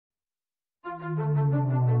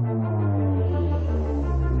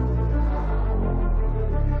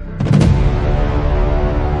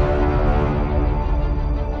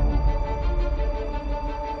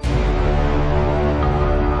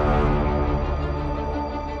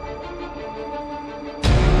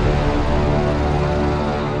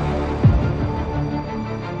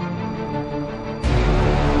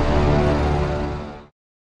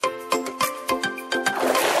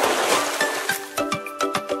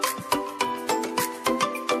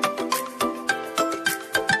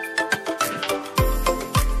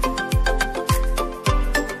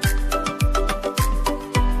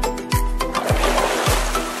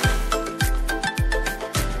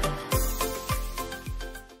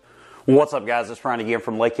What's up, guys? It's Brian again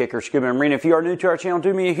from LakeHickoryScuba and Marina. If you are new to our channel,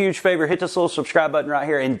 do me a huge favor, hit this little subscribe button right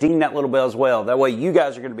here and ding that little bell as well. That way you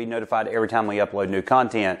guys are going to be notified every time we upload new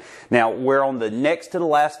content. Now, we're on the next to the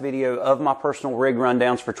last video of my personal rig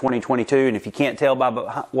rundowns for 2022, and if you can't tell by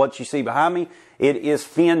what you see behind me, it is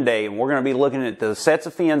fin day, and we're going to be looking at the sets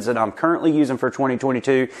of fins that I'm currently using for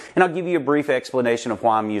 2022, and I'll give you a brief explanation of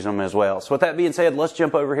why I'm using them as well. So with that being said, let's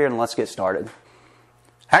jump over here and let's get started.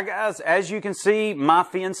 Hi guys, as you can see, my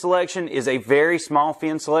fin selection is a very small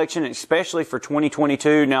fin selection, especially for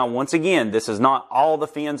 2022. Now, once again, this is not all the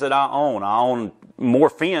fins that I own. I own more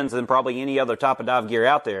fins than probably any other type of dive gear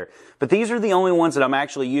out there. But these are the only ones that I'm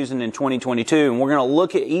actually using in 2022, and we're going to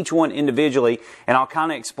look at each one individually, and I'll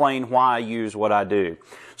kind of explain why I use what I do.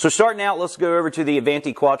 So starting out, let's go over to the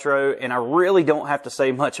Avanti Quattro, and I really don't have to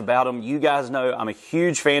say much about them. You guys know I'm a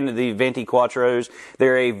huge fan of the Avanti Quattros.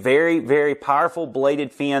 They're a very, very powerful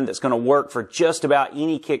bladed fin that's going to work for just about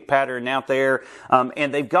any kick pattern out there,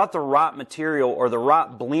 and they've got the right material or the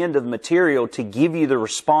right blend of material to give you the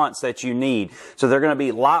response that you need. So they're going to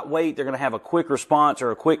be lightweight, they're going to have a quick response or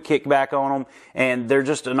a quick kickback on them, and they're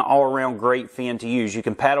just an all-around great fin to use. You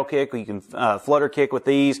can paddle kick or you can flutter kick with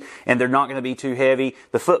these, and they're not going to be too heavy.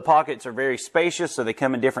 The foot pockets are very spacious, so they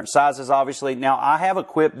come in different sizes, obviously. Now, I have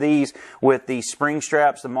equipped these with the spring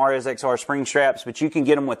straps, the Marez XR spring straps, but you can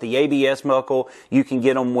get them with the ABS buckle. You can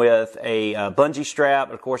get them with a bungee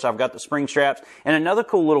strap. Of course, I've got the spring straps. And another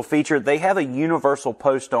cool little feature, they have a universal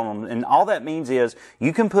post on them. And all that means is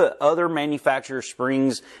you can put other manufacturer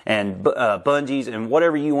springs and bungees and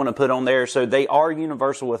whatever you want to put on there. So they are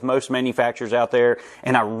universal with most manufacturers out there.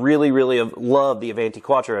 And I really, really love the Avanti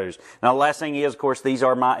Quattros. Now, the last thing is, of course, these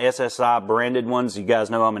are my SSI branded ones. You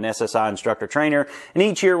guys know I'm an SSI instructor trainer, and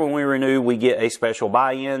each year when we renew, we get a special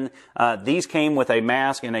buy-in. These came with a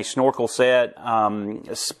mask and a snorkel set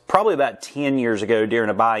probably about 10 years ago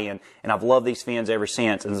during a buy-in, and I've loved these fins ever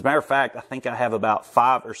since. And as a matter of fact, I think I have about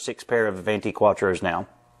 5 or 6 pair of Avanti Quattros now.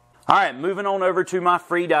 Alright, moving on over to my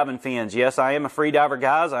free diving fins. Yes, I am a free diver,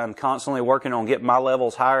 guys. I'm constantly working on getting my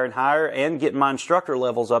levels higher and higher and getting my instructor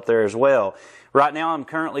levels up there as well. Right now, I'm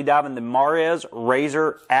currently diving the Marez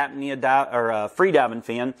Razor Apnea free diving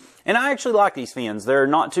fin, and I actually like these fins. They're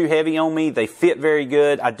not too heavy on me. They fit very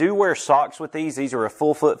good. I do wear socks with these. These are a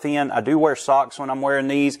full foot fin. I do wear socks when I'm wearing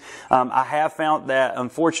these. I have found that,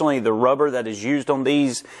 unfortunately, the rubber that is used on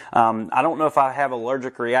these, I don't know if I have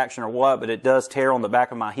allergic reaction or what, but it does tear on the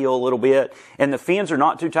back of my heel a little bit. And the fins are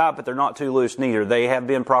not too tight, but they're not too loose neither. They have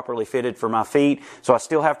been properly fitted for my feet, so I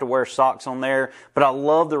still have to wear socks on there. But I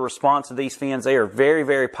love the response of these fins. They are very,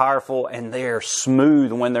 very powerful, and they are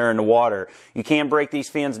smooth when they're in the water. You can break these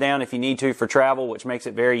fins down if you need to for travel, which makes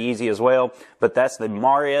it very easy as well. But that's the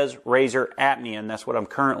Marez Razor Apnea, and that's what I'm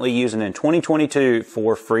currently using in 2022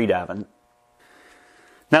 for free diving.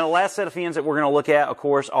 Now, the last set of fins that we're going to look at, of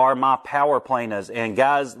course, are my power Planas. And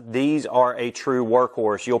guys, these are a true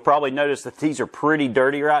workhorse. You'll probably notice that these are pretty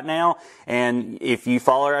dirty right now. And if you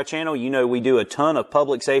follow our channel, you know we do a ton of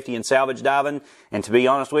public safety and salvage diving. And to be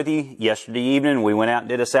honest with you, yesterday evening we went out and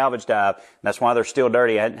did a salvage dive. That's why they're still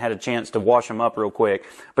dirty. I hadn't had a chance to wash them up real quick.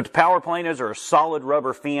 But the power Planas are a solid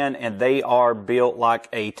rubber fin, and they are built like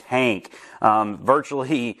a tank.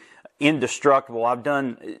 Virtually indestructible. I've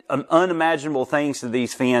done unimaginable things to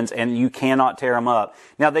these fins, and you cannot tear them up.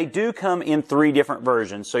 Now, they do come in 3 different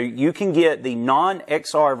versions. So you can get the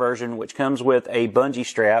non-XR version, which comes with a bungee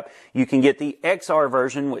strap. You can get the XR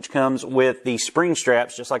version, which comes with the spring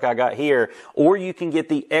straps, just like I got here. Or you can get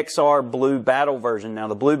the XR Blue Battle version. Now,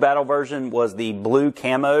 the Blue Battle version was the blue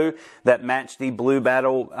camo that matched the Blue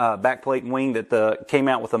Battle backplate and wing that came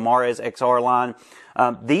out with the Marez XR line.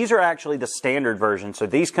 These are actually the standard version. So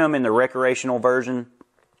these come in the recreational version.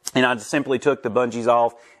 And I simply took the bungees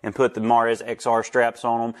off and put the Marez XR straps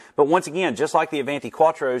on them. But once again, just like the Avanti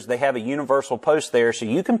Quattros, they have a universal post there, so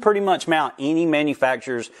you can pretty much mount any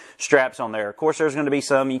manufacturer's straps on there. Of course, there's going to be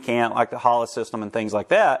some you can't, like the Hollis system and things like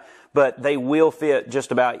that. but they will fit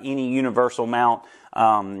just about any universal mount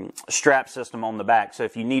strap system on the back. So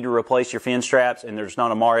if you need to replace your fin straps and there's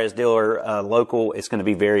not a Mares dealer local, it's going to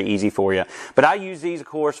be very easy for you. But I use these, of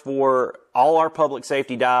course, for all our public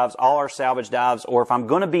safety dives, all our salvage dives, or if I'm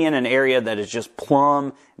going to be in an area that is just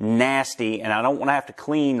plumb nasty and I don't want to have to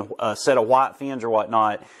clean a set of white fins or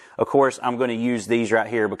whatnot, of course, I'm going to use these right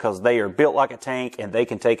here because they are built like a tank and they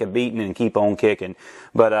can take a beating and keep on kicking.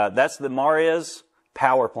 But that's the Mares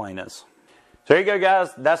Power Planas. So there you go,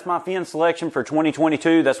 guys. That's my fin selection for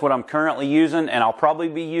 2022. That's what I'm currently using, and I'll probably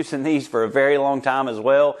be using these for a very long time as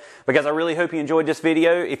well, because I really hope you enjoyed this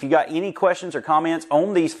video. If you got any questions or comments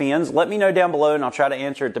on these fins, let me know down below, and I'll try to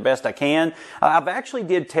answer it the best I can. I've actually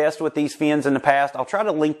did tests with these fins in the past. I'll try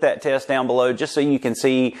to link that test down below just so you can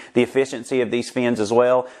see the efficiency of these fins as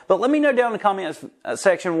well. But let me know down in the comments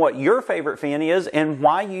section what your favorite fin is and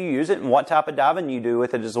why you use it and what type of diving you do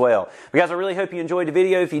with it as well. But guys, I really hope you enjoyed the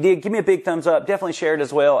video. If you did, give me a big thumbs up. Definitely share it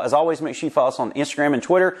as well. As always, make sure you follow us on Instagram and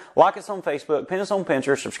Twitter, like us on Facebook, pin us on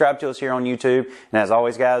Pinterest, subscribe to us here on YouTube. And as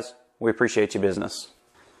always, guys, we appreciate your business.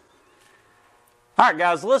 All right,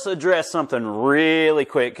 guys, let's address something really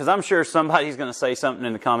quick because I'm sure somebody's going to say something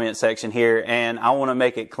in the comment section here, and I want to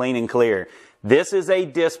make it clean and clear. This is a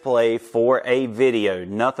display for a video,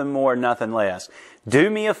 nothing more, nothing less.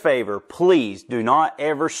 Do me a favor, please do not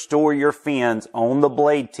ever store your fins on the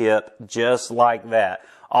blade tip just like that.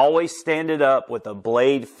 Always stand it up with the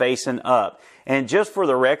blade facing up. And just for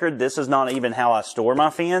the record, this is not even how I store my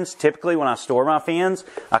fins. Typically when I store my fins,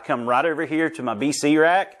 I come right over here to my BC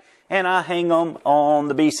rack and I hang them on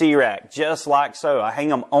the BC rack, just like so. I hang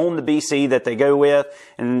them on the BC that they go with,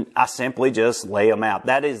 and I simply just lay them out.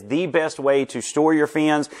 That is the best way to store your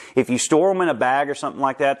fins. If you store them in a bag or something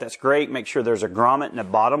like that, that's great. Make sure there's a grommet in the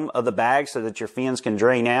bottom of the bag so that your fins can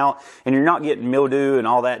drain out, and you're not getting mildew and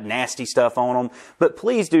all that nasty stuff on them. But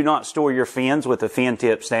please do not store your fins with the fin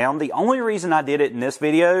tips down. The only reason I did it in this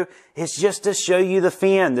video is just to show you the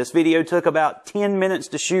fin. This video took about 10 minutes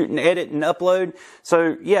to shoot and edit and upload.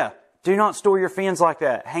 So yeah, do not store your fins like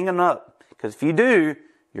that. Hang them up, because if you do,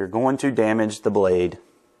 you're going to damage the blade.